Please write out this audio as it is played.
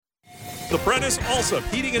The Prentice Alsop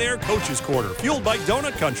Heating and Air Coaches Corner, fueled by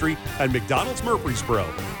Donut Country and McDonald's Murfreesboro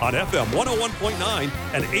on FM 101.9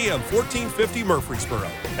 and AM 1450 Murfreesboro,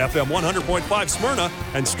 FM 100.5 Smyrna,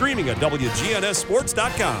 and streaming at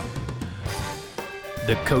WGNSSports.com.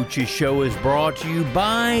 The Coaches Show is brought to you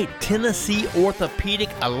by Tennessee Orthopedic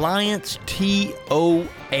Alliance, TOA,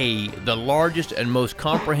 the largest and most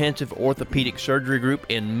comprehensive orthopedic surgery group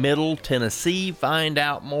in Middle Tennessee. Find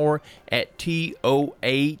out more at TOA.com.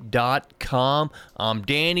 I'm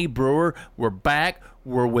Danny Brewer. We're back.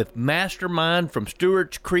 We're with Mastermind from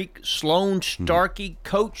Stewarts Creek, Slone Starkey.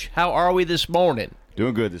 Coach, how are we this morning?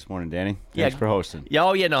 Doing good this morning, Danny. Thanks for hosting.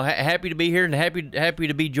 Happy to be here and happy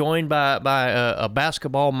to be joined by a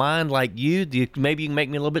basketball mind like you. Maybe you can make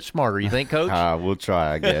me a little bit smarter. You think, Coach? We'll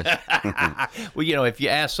try, I guess. Well, if you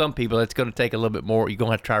ask some people, it's going to take a little bit more. You're going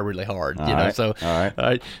to have to try really hard. All right.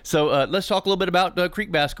 So let's talk a little bit about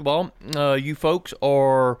Creek basketball. You folks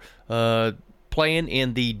are playing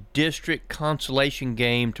in the district consolation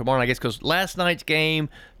game tomorrow night, I guess, because last night's game.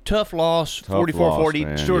 Tough loss,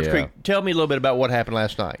 44-40, Stewarts Creek. Tell me a little bit about what happened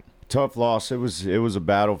last night. Tough loss. It was a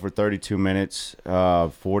battle for 32 minutes,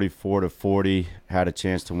 44-40. Had a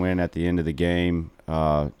chance to win at the end of the game.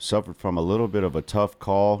 Suffered from a little bit of a tough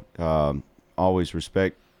call. Always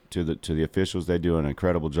respect to the officials. They do an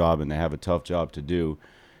incredible job, and they have a tough job to do.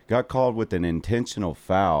 Got called with an intentional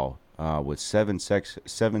foul with 7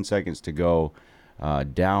 seconds to go,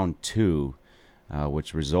 down 2,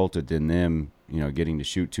 which resulted in them getting to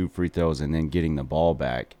shoot 2 free throws and then getting the ball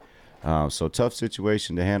back. So tough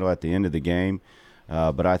situation to handle at the end of the game.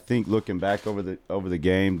 But I think looking back over the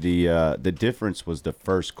game, the difference was the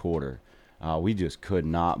first quarter. We just could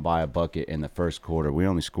not buy a bucket in the first quarter. We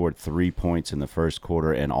only scored 3 points in the first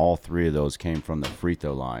quarter, and all 3 of those came from the free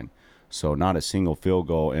throw line. So not a single field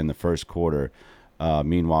goal in the first quarter.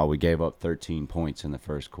 Meanwhile, we gave up 13 points in the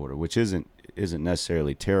first quarter, which isn't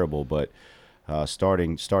necessarily terrible, but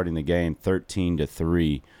starting the game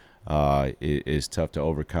 13-3 is tough to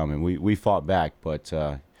overcome, and we fought back, but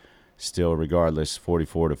still, regardless,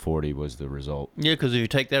 44-40 was the result. Yeah, because if you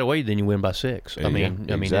take that away, then you win by 6. Exactly.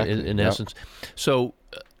 In essence. So,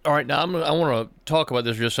 all right, now I want to talk about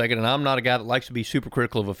this for just a second, and I'm not a guy that likes to be super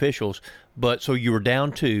critical of officials, but so you were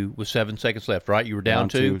down 2 with 7 seconds left, right? You were down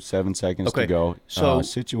 2? 7 seconds to go. So a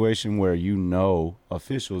situation where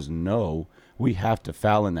officials know we have to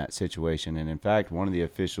foul in that situation. And in fact, one of the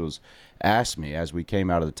officials asked me as we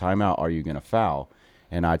came out of the timeout, "Are you going to foul?"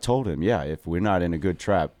 And I told him, "Yeah, if we're not in a good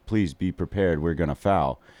trap, please be prepared. We're going to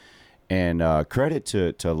foul." And credit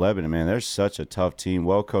to Lebanon, man. They're such a tough team,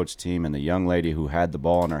 well-coached team. And the young lady who had the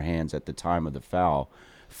ball in her hands at the time of the foul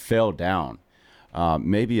fell down.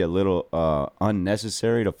 Maybe a little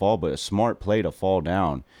unnecessary to fall, but a smart play to fall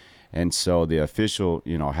down. And so the official,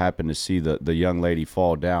 happened to see the young lady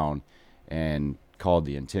fall down and called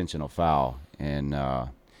the intentional foul. And,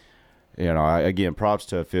 again, props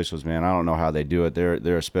to officials, man. I don't know how they do it.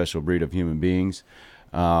 They're a special breed of human beings.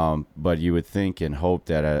 But you would think and hope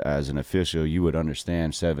that as an official, you would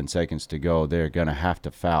understand 7 seconds to go, they're going to have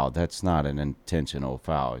to foul. That's not an intentional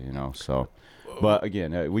foul, so. But,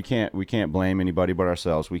 again, we can't blame anybody but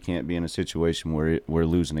ourselves. We can't be in a situation where we're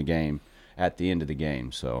losing a game at the end of the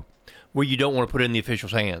game, so. Well, you don't want to put it in the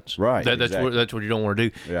official's hands. Right. That's what you don't want to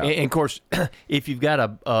do. Yeah. And, of course, if you've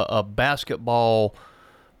got a basketball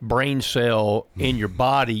brain cell in your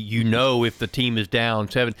body, if the team is down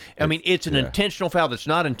 7. I mean, it's an intentional foul that's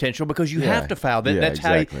not intentional because you have to foul. That's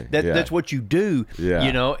exactly. That's what you do.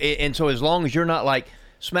 Yeah. And so as long as you're not like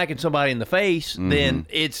smacking somebody in the face, then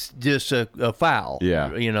it's just a foul. Yeah.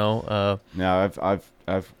 Now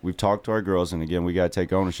we've talked to our girls, and again, we got to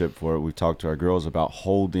take ownership for it. We've talked to our girls about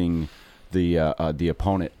holding the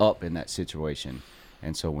opponent up in that situation.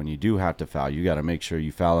 And so when you do have to foul, you got to make sure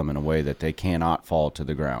you foul them in a way that they cannot fall to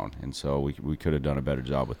the ground. And so we could have done a better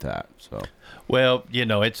job with that. So, well,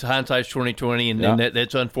 it's hindsight's 20/20, and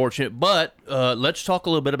that's unfortunate. But let's talk a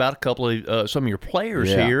little bit about a couple of some of your players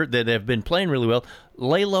here that have been playing really well.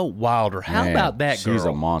 Layla Wilder, how about that girl? She's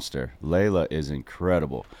a monster. Layla is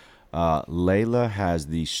incredible. Layla has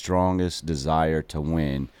the strongest desire to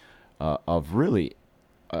win of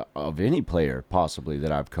any player possibly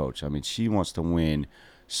that I've coached. I mean, she wants to win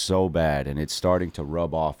so bad, and it's starting to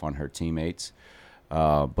rub off on her teammates.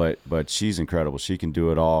 But she's incredible. She can do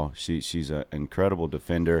it all. She's an incredible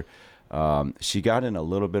defender. She got in a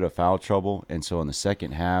little bit of foul trouble, and so in the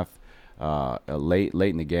second half, late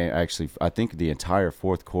in the game. Actually, I think the entire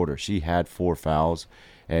fourth quarter, she had 4 fouls,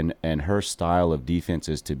 and her style of defense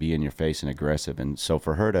is to be in your face and aggressive. And so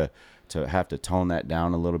for her to have to tone that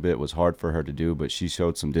down a little bit was hard for her to do, but she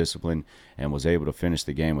showed some discipline and was able to finish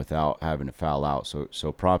the game without having to foul out.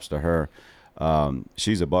 So props to her.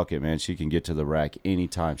 She's a bucket, man. She can get to the rack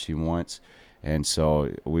anytime she wants, and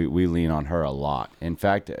so we lean on her a lot. In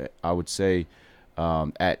fact, I would say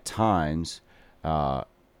at times the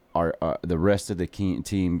rest of the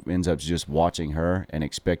team ends up just watching her and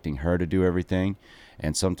expecting her to do everything,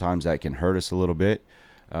 and sometimes that can hurt us a little bit.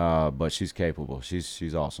 But she's capable.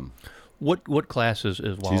 She's awesome. What class is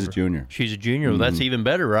Wilder? She's a junior. She's a junior. Well, that's even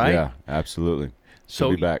better, right? Yeah, absolutely.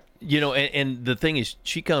 She'll be back. And the thing is,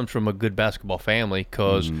 she comes from a good basketball family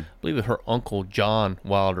because I believe her uncle John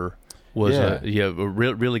Wilder was a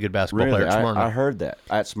really good basketball player at Smyrna. I heard that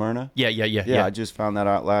at Smyrna. Yeah. I just found that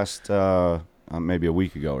out last maybe a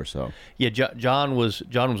week ago or so. Yeah, John was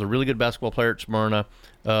a really good basketball player at Smyrna.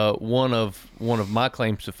 One of my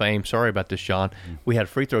claims to fame. Sorry about this, John. We had a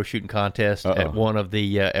free throw shooting contest at one of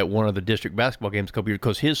the district basketball games a couple years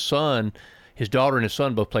because his daughter and his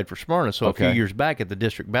son both played for Smyrna. So a few years back at the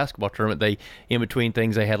district basketball tournament, in between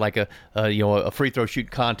things, they had like a free throw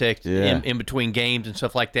shoot contest in between games and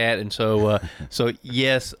stuff like that. And so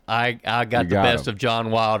yes, I got the best of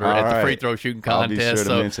John Wilder at the free throw shooting contest. I'll be sure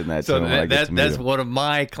to mention that to him. That's one of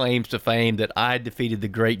my claims to fame, that I defeated the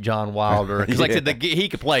great John Wilder. Because like I said, he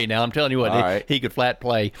could play. Now I'm telling you what, he could flat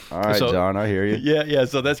play. All right, John, I hear you. Yeah.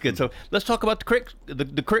 So that's good. So let's talk about the Crick,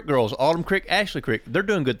 the Crick girls, Autumn Crick, Ashley Crick. They're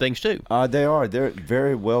doing good things too. They are. They're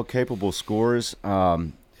very well capable scorers.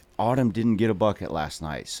 Autumn didn't get a bucket last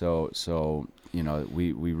night, so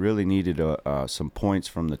we really needed some points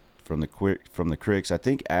from the Cricks. I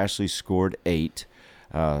think Ashley scored 8.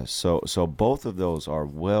 So both of those are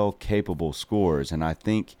well capable scorers, and I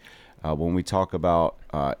think when we talk about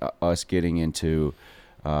us getting into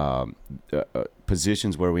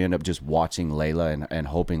positions where we end up just watching Layla and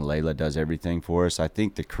hoping Layla does everything for us, I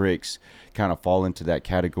think the Cricks kind of fall into that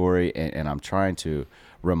category, and I'm trying to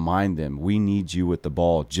remind them we need you with the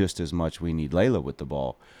ball just as much we need Layla with the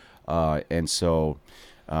ball, and so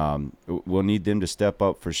we'll need them to step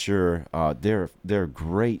up for sure. They're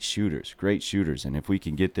great shooters, and if we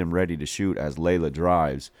can get them ready to shoot as Layla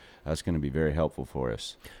drives, that's going to be very helpful for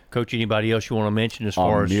us. Coach, anybody else you want to mention as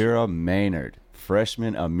far as Amira Maynard?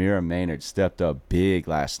 Freshman Amira Maynard stepped up big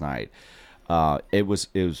last night. It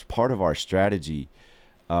was part of our strategy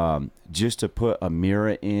just to put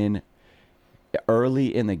Amira in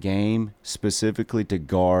early in the game, specifically to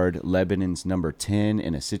guard Lebanon's number 10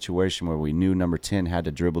 in a situation where we knew number 10 had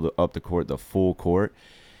to dribble up the court, the full court.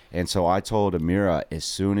 And so I told Amira, as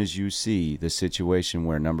soon as you see the situation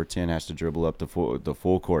where number 10 has to dribble up the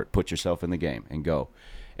full court, put yourself in the game and go.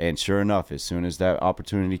 And sure enough, as soon as that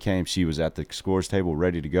opportunity came, she was at the scores table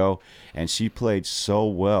ready to go. And she played so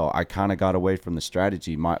well, I kind of got away from the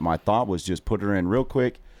strategy. My thought was just put her in real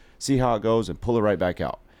quick, see how it goes, and pull her right back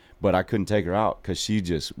out. But I couldn't take her out because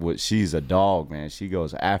she's a dog, man. She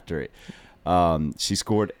goes after it. She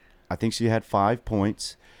scored, I think she had 5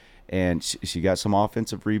 points. And she got some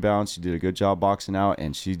offensive rebounds. She did a good job boxing out,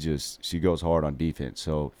 and she goes hard on defense.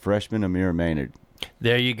 So freshman Amira Maynard.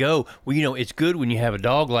 There you go. Well, it's good when you have a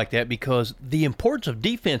dog like that because the importance of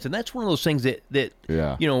defense, and that's one of those things that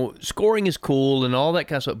scoring is cool and all that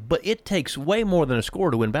kind of stuff, but it takes way more than a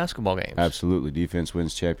score to win basketball games. Defense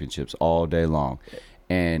wins championships all day long.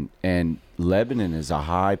 And Lebanon is a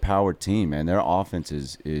high-powered team, and their offense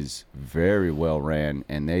is very well ran,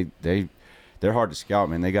 and they're hard to scout,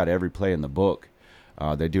 man. They got every play in the book.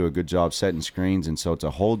 They do a good job setting screens, and so to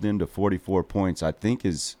hold them to 44 points, I think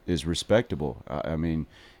is respectable. I mean,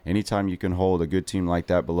 anytime you can hold a good team like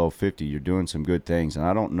that below 50, you're doing some good things. And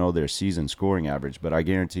I don't know their season scoring average, but I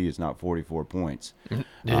guarantee it's not 44 points. I'm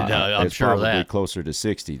it's sure of probably that. Closer to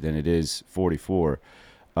 60 than it is 44.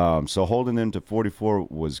 So holding them to 44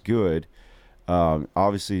 was good.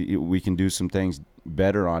 Obviously, we can do some things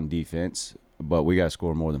better on defense, but we got to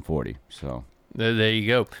score more than 40. So. There you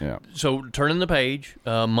go. Yeah. So turning the page,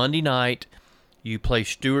 Monday night, you play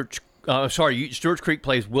Stewarts Creek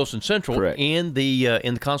plays Wilson Central. Correct. in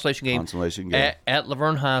the consolation game. At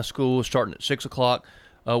Laverne High School, starting at 6:00.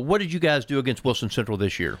 What did you guys do against Wilson Central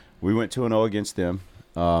this year? We went 2-0 against them.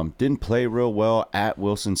 Didn't play real well at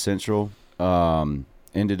Wilson Central.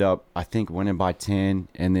 Ended up, I think, winning by 10,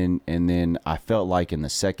 and then I felt like in the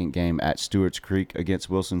second game at Stewarts Creek against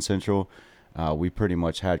Wilson Central. We pretty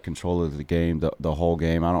much had control of the game, the whole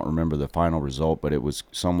game. I don't remember the final result, but it was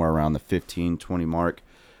somewhere around the 15-20 mark,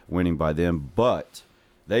 winning by them. But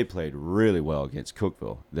they played really well against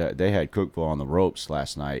Cookeville. They had Cookeville on the ropes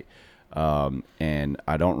last night. And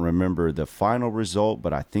I don't remember the final result,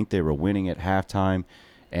 but I think they were winning at halftime,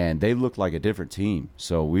 and they looked like a different team.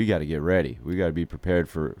 So we got to get ready. We got to be prepared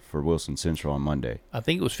for Wilson Central on Monday. I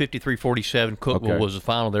think it was 53-47. Cookeville was the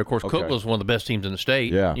final there. Of course, Cookeville is one of the best teams in the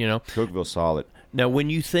state. Yeah, you know, Cookeville's solid. Now, when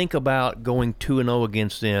you think about going 2-0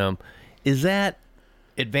 against them, is that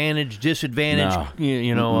advantage, disadvantage? No.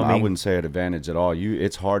 You know, I wouldn't say an advantage at all.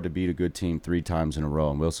 It's hard to beat a good team 3 times in a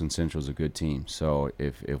row, and Wilson Central's a good team. So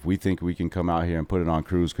if we think we can come out here and put it on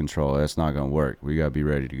cruise control, that's not going to work. We got to be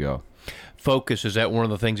ready to go. Focus, is that one of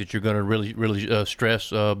the things that you're going to really stress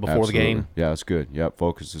before Absolutely. the game? Yeah, that's good. Yep,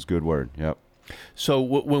 focus is a good word. Yep. So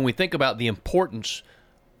when we think about the importance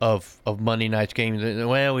of Monday night's game,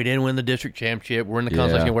 well, we didn't win the district championship, we're in the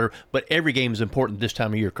consolation game, whatever, but every game is important this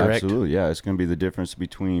time of year, correct? Absolutely, yeah. It's going to be the difference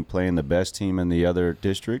between playing the best team in the other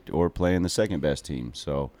district or playing the second best team.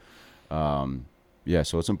 So, so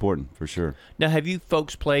it's important for sure. Now, have you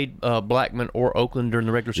folks played Blackman or Oakland during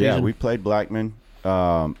the regular season? Yeah, we played Blackman.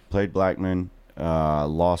 Lost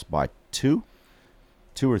by 2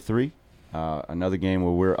 or 3. Another game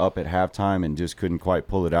where we're up at halftime and just couldn't quite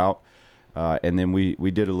pull it out. And then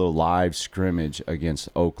we did a little live scrimmage against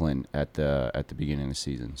Oakland at the beginning of the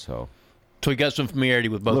season. So you got some familiarity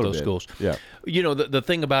with both those schools. Yeah. You know, the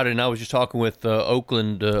thing about it, and I was just talking with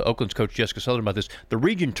Oakland's coach Jessica Southern about this, the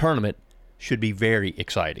region tournament should be very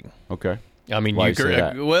exciting. Okay. I mean, Why you say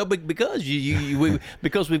that? Well, because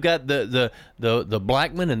because we've got the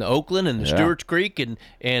Blackman and the Oakland and the Stewarts Creek and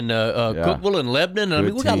Cookeville and Lebanon. I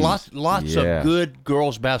mean, we got lots of good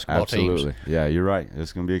girls basketball teams. Absolutely. Yeah, you're right.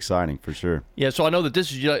 It's going to be exciting for sure. Yeah, so I know that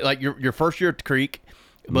this is like your first year at the Creek,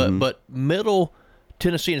 but Middle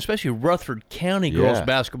Tennessee and especially Rutherford County girls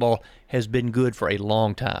basketball has been good for a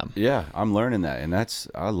long time. Yeah, I'm learning that, and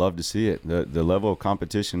I love to see it. The level of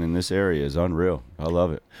competition in this area is unreal. I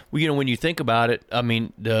love it. Well, you know, when you think about it, I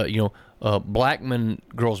mean, Blackman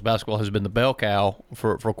girls basketball has been the bell cow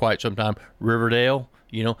for quite some time. Riverdale,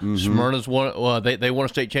 you know, Smyrna's won. They won a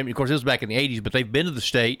state championship. Of course, this was back in the '80s, but they've been to the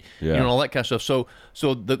state, you know, all that kind of stuff.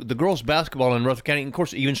 So the girls basketball in Rutherford County, and of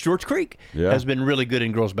course, even Stewarts Creek has been really good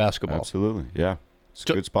in girls basketball. Absolutely, yeah. It's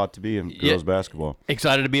a good spot to be in girls basketball.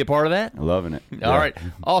 Excited to be a part of that? Loving it. All right.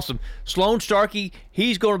 Awesome. Slone Starkey,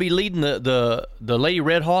 he's going to be leading the Lady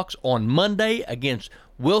Redhawks on Monday against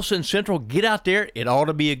Wilson Central. Get out there. It ought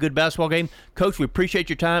to be a good basketball game. Coach, we appreciate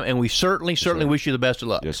your time, and we certainly wish you the best of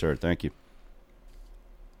luck. Yes, sir. Thank you.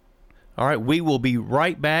 All right. We will be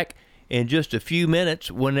right back in just a few minutes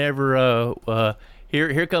whenever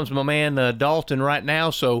here comes my man Dalton right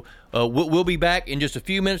now. So we'll be back in just a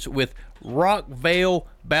few minutes with Rockvale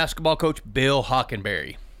basketball coach Bill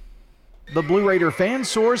Hockenberry. The Blue Raider fan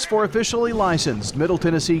source for officially licensed Middle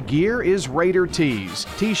Tennessee gear is Raider Tees.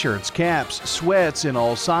 T-shirts, caps, sweats in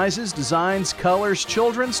all sizes, designs, colors,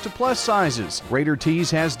 children's to plus sizes. Raider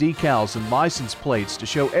Tees has decals and license plates to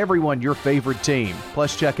show everyone your favorite team.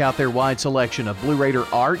 Plus, check out their wide selection of Blue Raider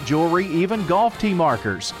art, jewelry, even golf tee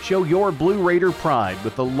markers. Show your Blue Raider pride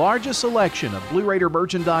with the largest selection of Blue Raider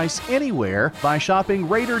merchandise anywhere by shopping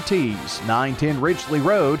Raider Tees, 910 Ridgely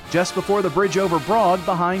Road, just before the bridge over Broad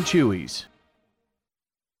behind Chewy's.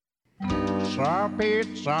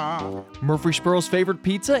 Pizza. Murfreesboro's favorite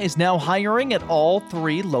pizza is now hiring at all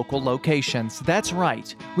 3 local locations. That's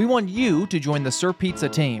right. We want you to join the Sir Pizza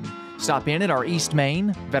team. Stop in at our East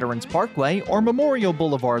Main, Veterans Parkway, or Memorial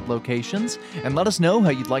Boulevard locations and let us know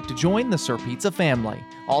how you'd like to join the Sir Pizza family.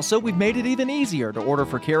 Also, we've made it even easier to order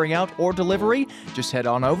for carryout or delivery. Just head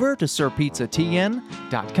on over to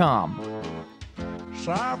sirpizzatn.com.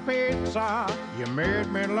 Sir Pizza, you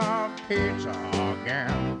made me love pizza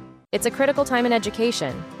again. It's a critical time in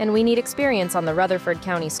education, and we need experience on the Rutherford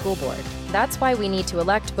County School Board. That's why we need to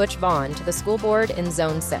elect Butch Vaughn to the school board in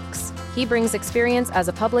Zone 6. He brings experience as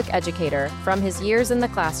a public educator from his years in the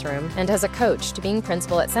classroom and as a coach to being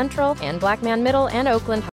principal at Central and Blackman Middle and Oakland